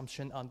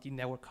consumption on the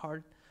network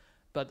card,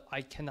 but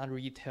I cannot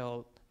really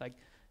tell like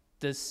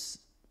this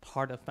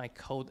part of my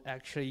code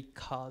actually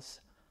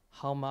costs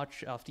how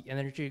much of the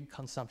energy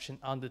consumption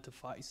on the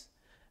device.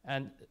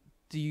 And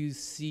do you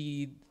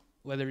see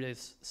whether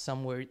there's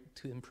somewhere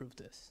to improve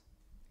this?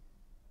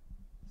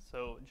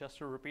 So just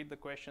to repeat the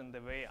question,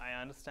 the way I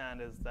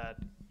understand is that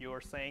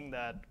you're saying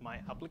that my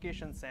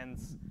application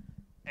sends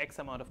X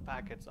amount of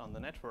packets on the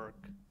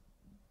network,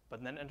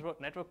 but then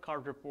network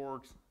card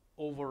reports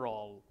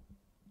overall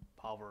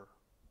power.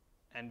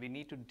 And we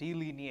need to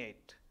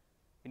delineate,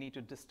 we need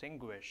to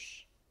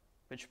distinguish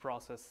which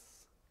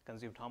process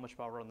consumed how much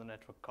power on the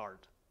network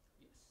card.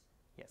 Yes.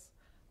 Yes,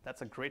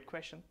 that's a great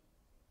question,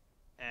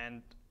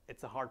 and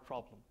it's a hard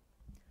problem.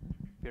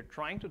 We're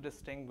trying to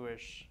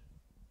distinguish.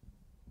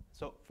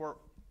 So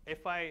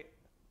if I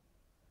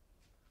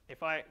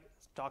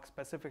talk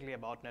specifically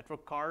about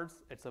network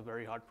cards, it's a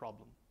very hard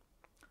problem,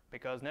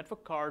 because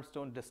network cards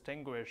don't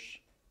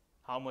distinguish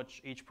how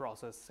much each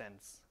process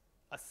sends.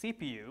 A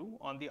CPU,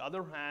 on the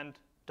other hand,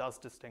 does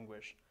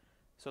distinguish.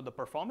 So the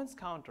performance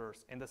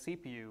counters in the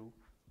CPU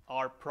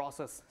are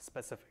process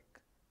specific,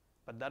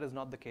 but that is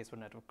not the case for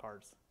network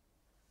cards.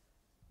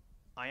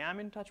 I am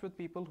in touch with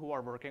people who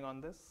are working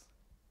on this,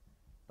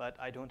 but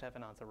I don't have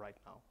an answer right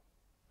now.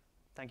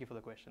 Thank you for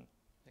the question.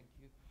 Thank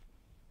you.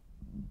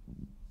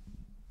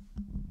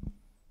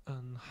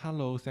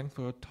 Hello, thanks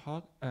for your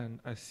talk. And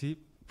I see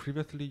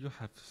previously you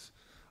have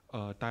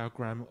a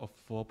diagram of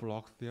 4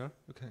 blocks there.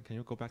 Can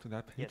you go back to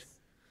that page? Yes.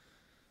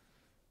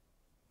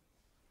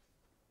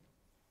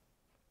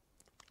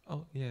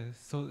 Oh, yes.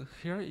 So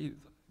here is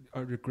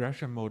a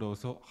regression model.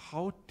 So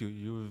how do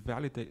you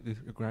validate this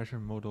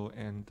regression model,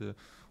 and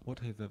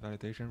what is the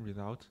validation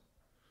result?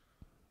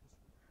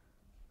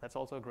 That's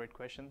also a great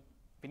question.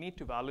 We need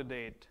to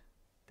validate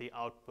the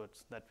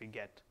outputs that we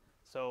get.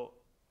 So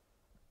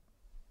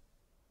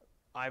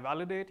I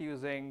validate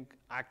using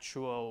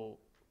actual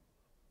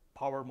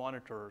power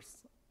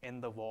monitors in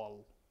the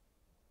wall.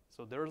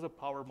 So there is a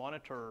power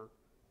monitor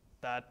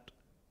that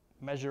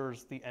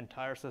measures the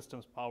entire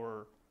system's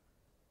power,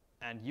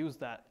 and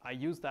I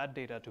use that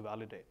data to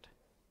validate.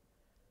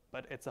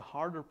 But it's a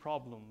harder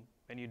problem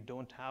when you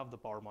don't have the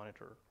power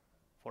monitor.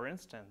 For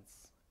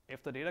instance,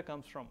 if the data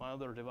comes from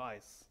another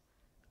device,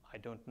 I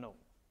don't know.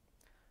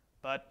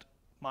 But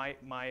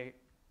my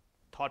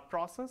thought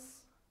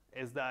process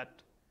is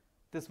that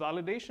this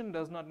validation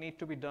does not need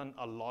to be done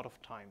a lot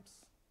of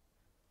times.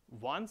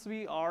 Once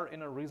we are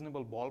in a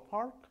reasonable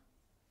ballpark,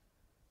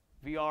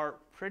 we are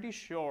pretty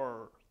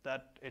sure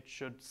that it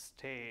should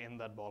stay in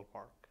that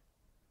ballpark.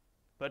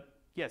 But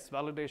yes,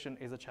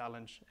 validation is a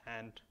challenge,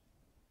 and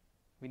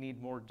we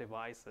need more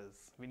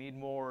devices. We need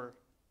more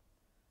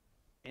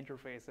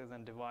interfaces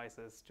and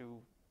devices to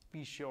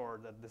be sure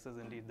that this is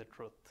indeed the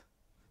truth.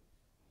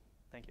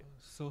 Thank you.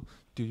 So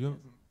do you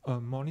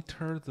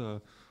monitor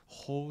the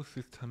whole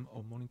system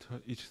or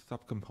monitor each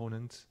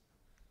subcomponent?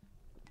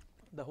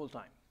 The whole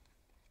time.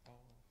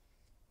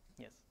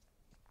 Yes.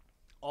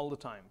 All the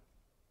time.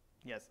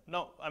 Yes.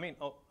 No, I mean,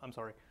 oh, I'm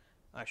sorry.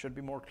 I should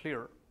be more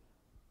clear.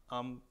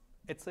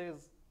 It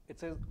says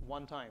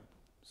one time.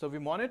 So we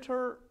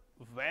monitor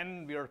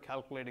when we are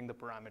calculating the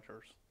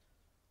parameters.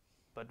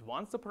 But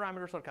once the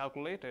parameters are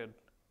calculated,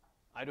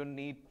 I don't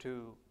need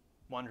to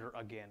monitor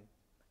again.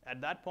 At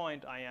that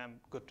point, I am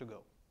good to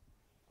go.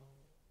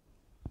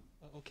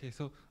 Okay,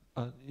 so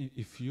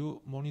if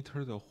you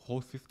monitor the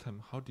whole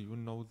system, how do you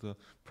know the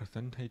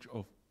percentage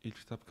of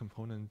each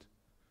subcomponent?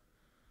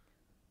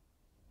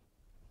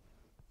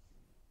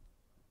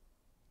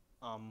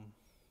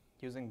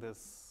 Using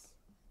this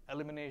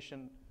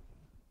elimination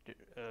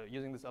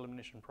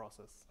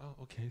process. Oh,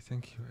 okay,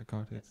 thank you, I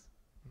got it. Yes.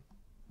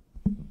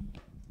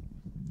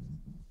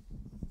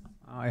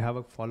 I have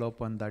a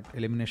follow-up on that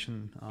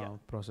elimination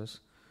process.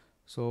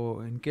 So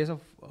in case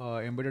of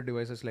embedded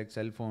devices like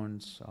cell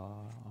phones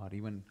or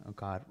even a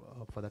car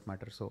for that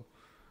matter, so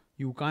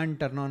you can't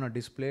turn on a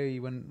display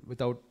even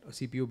without a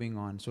CPU being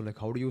on. So like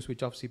how do you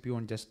switch off CPU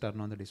and just turn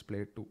on the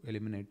display to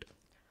eliminate?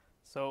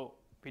 So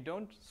we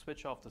don't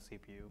switch off the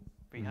CPU.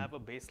 We have a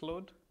base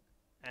load,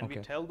 and we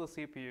tell the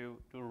CPU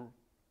to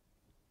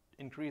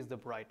increase the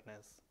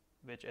brightness,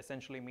 which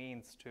essentially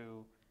means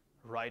to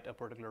write a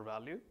particular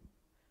value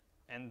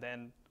and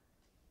then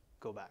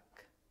go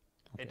back.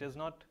 It is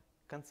not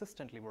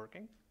consistently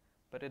working,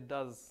 but it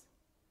does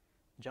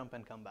jump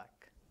and come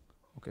back.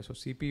 Okay, so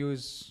CPU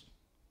is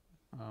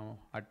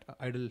at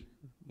idle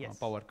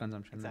power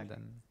consumption. Exactly.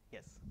 And then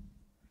yes.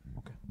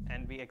 Okay.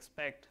 And we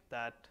expect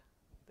that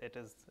it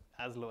is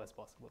as low as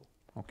possible.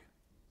 Okay.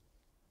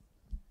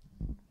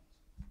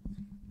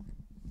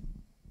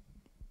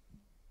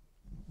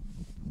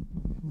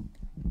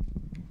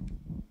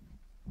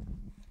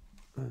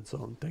 And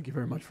so thank you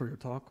very much for your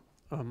talk.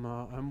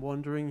 I'm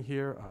wondering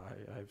here,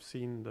 I've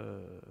seen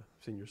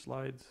your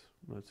slides,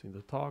 I've seen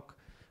the talk.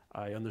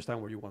 I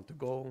understand where you want to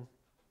go.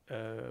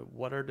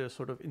 What are the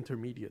sort of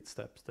intermediate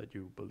steps that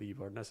you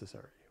believe are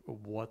necessary?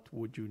 What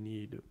would you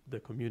need the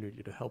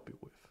community to help you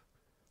with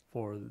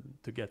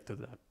to get to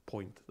that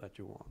point that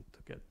you want to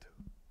get to?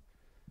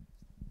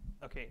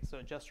 Okay,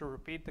 so just to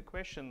repeat the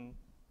question,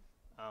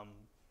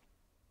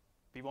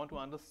 we want to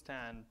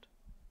understand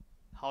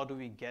how do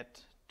we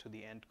get to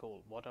the end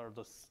goal? What are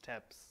the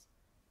steps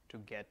to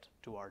get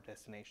to our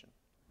destination?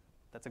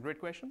 That's a great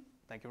question.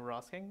 Thank you for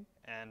asking.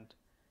 And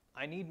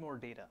I need more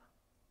data.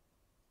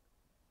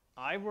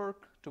 I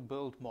work to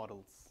build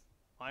models.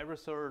 My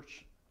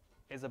research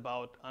is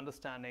about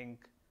understanding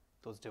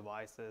those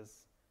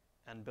devices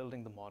and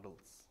building the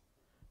models.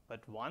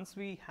 But once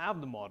we have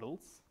the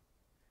models,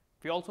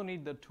 we also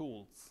need the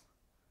tools.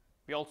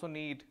 We also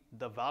need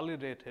the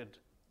validated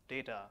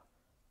data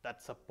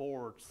that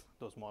supports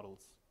those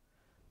models.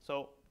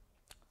 So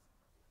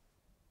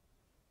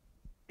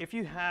if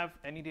you have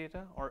any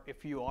data, or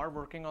if you are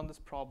working on this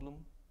problem,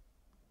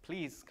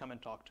 please come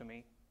and talk to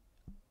me.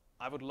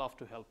 I would love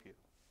to help you.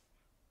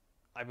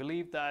 I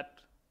believe that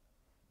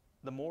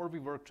the more we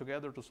work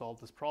together to solve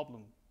this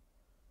problem,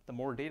 the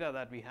more data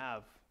that we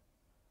have,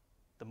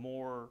 the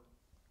more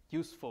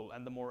useful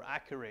and the more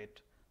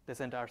accurate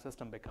this entire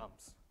system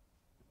becomes.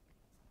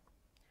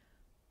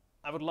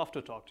 I would love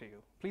to talk to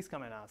you. Please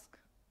come and ask.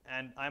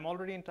 And I'm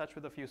already in touch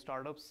with a few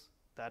startups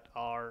that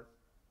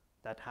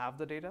have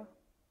the data,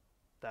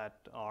 that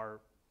are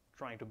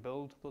trying to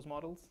build those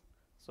models.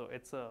 So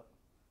it's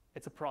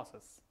a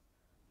process.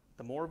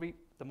 The more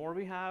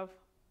we have,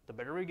 the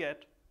better we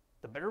get.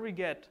 The better we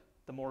get,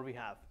 the more we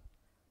have.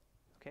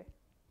 Okay?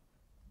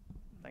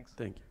 Thanks.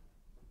 Thank you.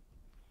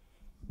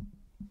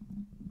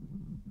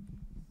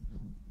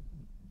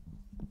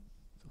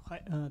 So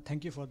hi,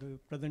 thank you for the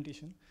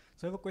presentation.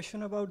 So I have a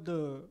question about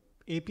the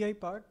API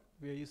part,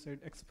 where you said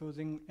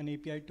exposing an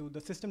API to the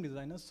system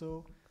designer.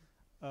 So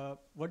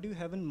what do you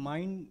have in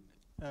mind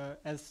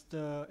as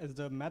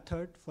the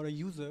method for a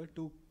user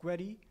to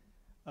query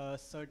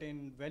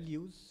certain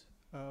values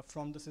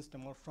from the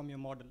system or from your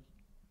model?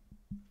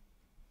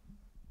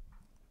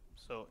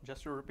 So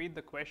just to repeat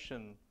the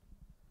question,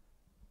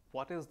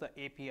 what is the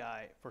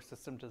API for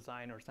system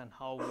designers and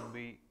how would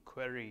we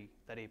query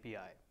that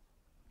API?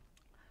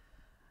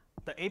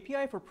 The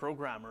API for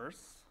programmers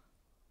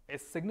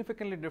is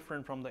significantly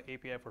different from the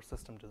API for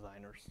system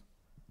designers.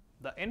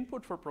 The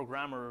input for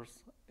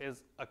programmers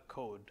is a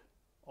code,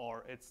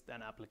 or it's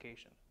an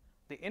application.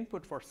 The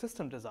input for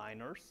system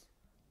designers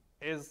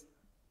is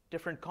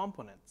different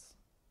components.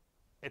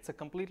 It's a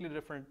completely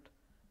different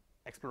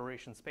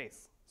exploration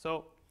space.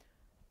 So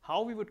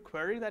how we would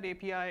query that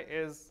API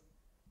is,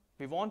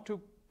 we want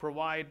to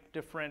provide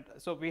different,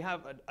 so we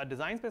have a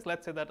design space.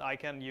 Let's say that I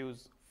can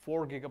use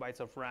 4 gigabytes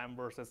of RAM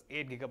versus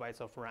 8 gigabytes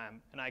of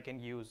RAM, and I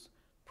can use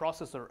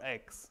processor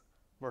X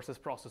versus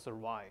processor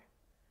Y.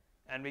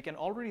 And we can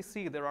already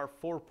see there are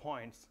 4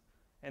 points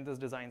in this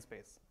design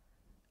space.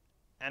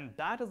 And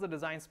that is the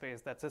design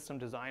space that system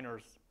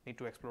designers need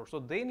to explore. So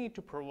they need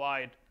to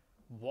provide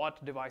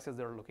what devices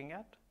they're looking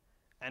at.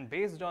 And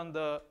based on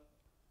the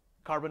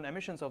carbon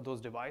emissions of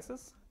those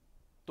devices,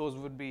 those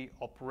would be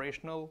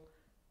operational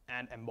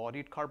and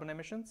embodied carbon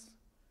emissions.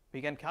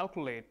 We can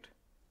calculate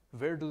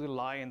where do they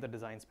lie in the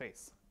design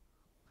space?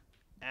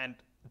 And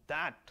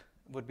that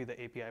would be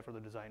the API for the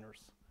designers.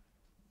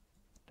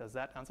 Does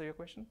that answer your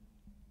question?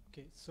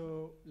 Okay,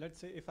 so let's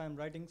say if I'm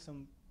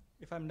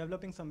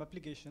developing some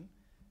application,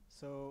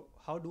 so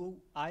how do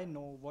I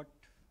know how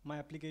my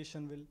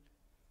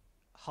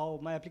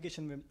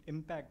application will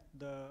impact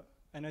the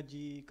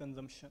energy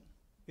consumption?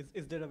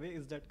 Is there a way,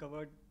 is that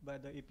covered by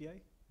the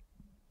API?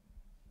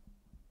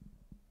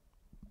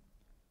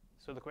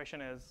 So the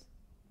question is,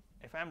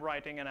 if I'm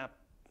writing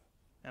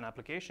an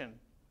application,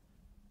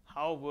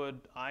 how would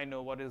I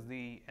know what is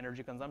the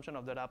energy consumption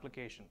of that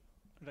application?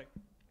 Right.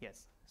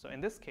 Yes. So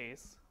in this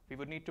case, we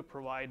would need to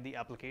provide the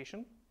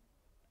application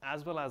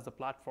as well as the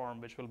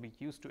platform which will be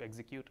used to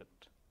execute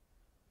it.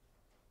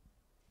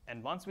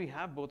 And once we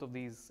have both of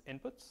these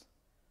inputs,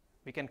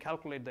 we can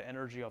calculate the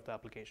energy of the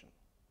application.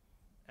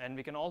 And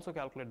we can also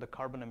calculate the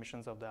carbon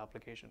emissions of the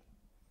application.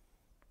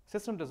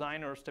 System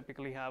designers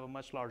typically have a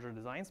much larger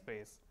design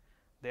space.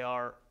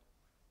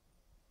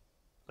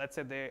 Let's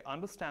say they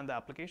understand the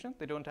application.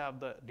 They don't have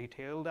the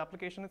detailed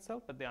application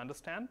itself, but they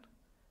understand.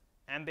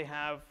 And they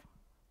have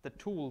the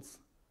tools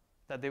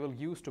that they will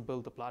use to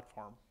build the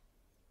platform.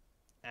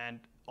 And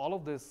all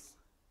of this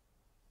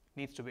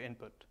needs to be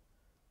input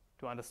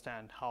to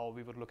understand how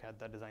we would look at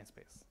that design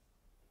space.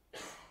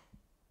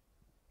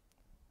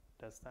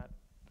 Does that?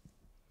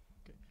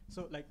 Okay.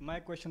 So like my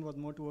question was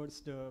more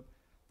towards the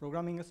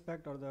programming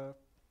aspect or the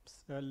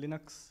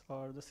Linux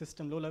or the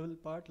system low-level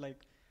part.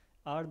 Like,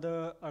 are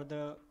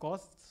the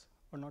costs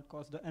or not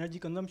costs, the energy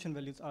consumption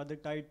values, are they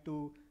tied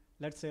to,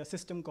 let's say, a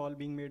system call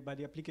being made by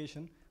the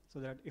application? So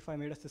that if I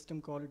made a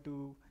system call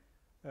to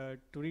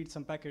read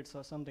some packets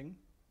or something,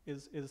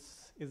 is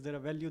there a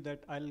value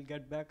that I'll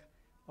get back,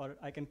 or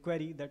I can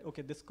query that,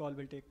 okay, this call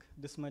will take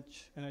this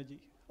much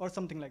energy or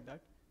something like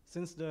that?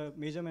 Since the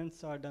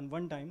measurements are done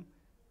one time,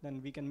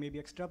 then we can maybe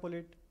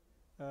extrapolate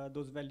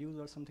those values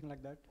or something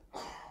like that.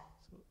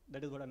 So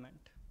that is what I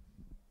meant.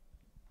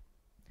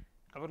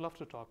 I would love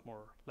to talk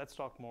more. Let's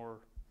talk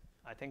more.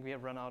 I think we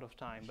have run out of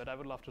time, but I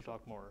would love to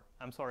talk more.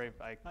 I'm sorry if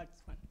I...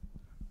 That's fine.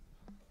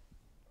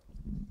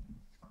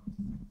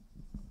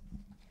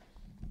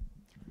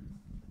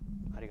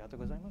 Arigatou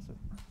gozaimasu.